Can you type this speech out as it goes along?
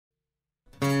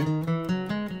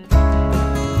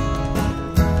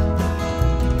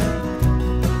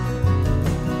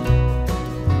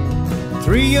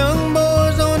Three young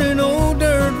boys on an old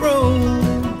dirt road,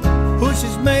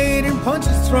 pushes made and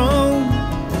punches thrown,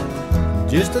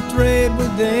 just a thread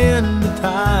within the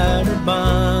tighter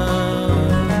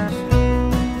binds.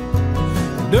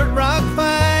 Dirt rock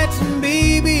fights and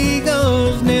BB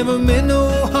guns never meant no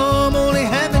harm, only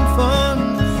having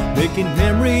fun, making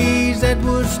memories that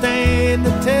would stand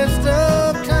the test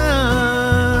of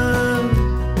time.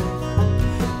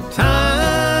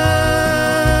 Time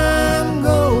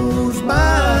goes by,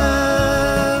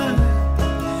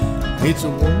 it's a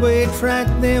one-way track,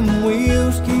 them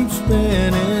wheels keep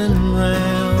spinning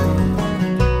round.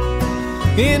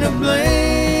 In a blink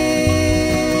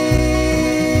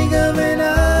of an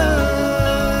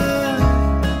eye,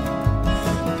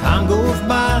 time goes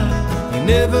by, it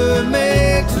never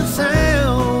makes a sound.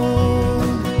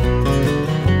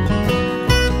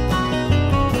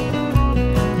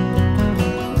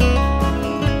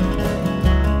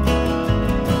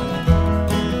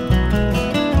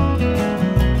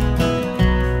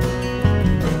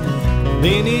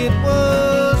 Then it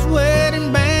was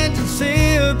wedding bands and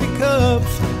sippy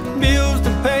cups, bills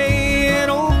to pay and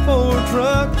old Ford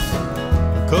trucks,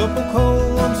 a couple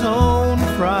cold ones on a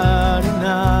Friday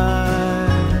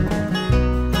night.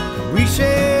 We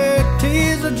shared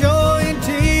tears of joy and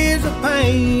tears of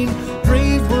pain,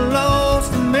 dreams were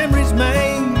lost and memories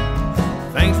made,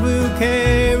 things we'll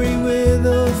carry with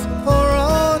us for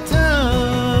all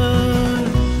time.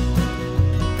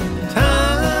 Time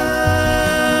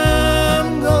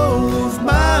goes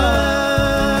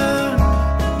by,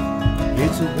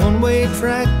 it's a one-way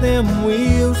track, them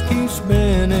wheels keep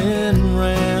spinning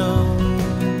round.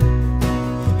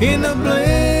 In the blink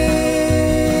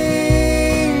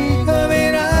of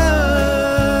an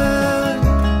eye,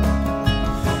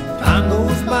 time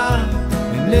goes by,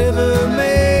 it never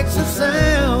makes a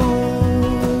sound.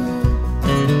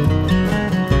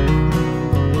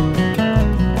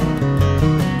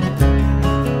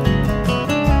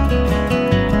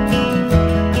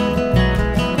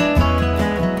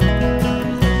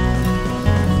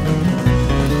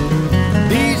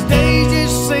 These days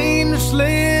just seem to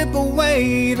slip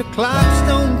away, the clocks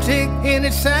don't tick and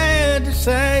it's sad to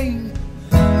say,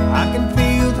 I can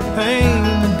feel the pain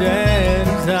in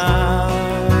Daddy's eyes.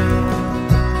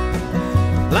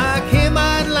 Like him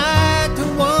I'd like to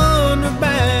wander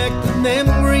back to them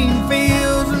green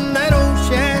fields and that old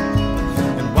shack,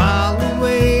 and while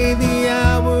away the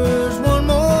hours one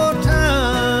more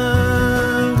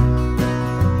time.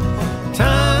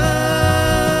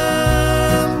 Time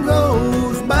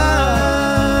goes by,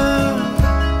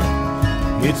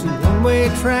 it's a one-way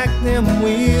track, them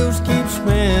wheels keep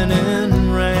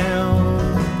spinning round.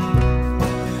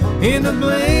 In the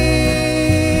blink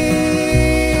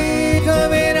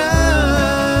of an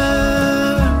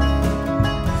eye,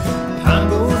 time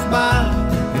goes by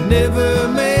and never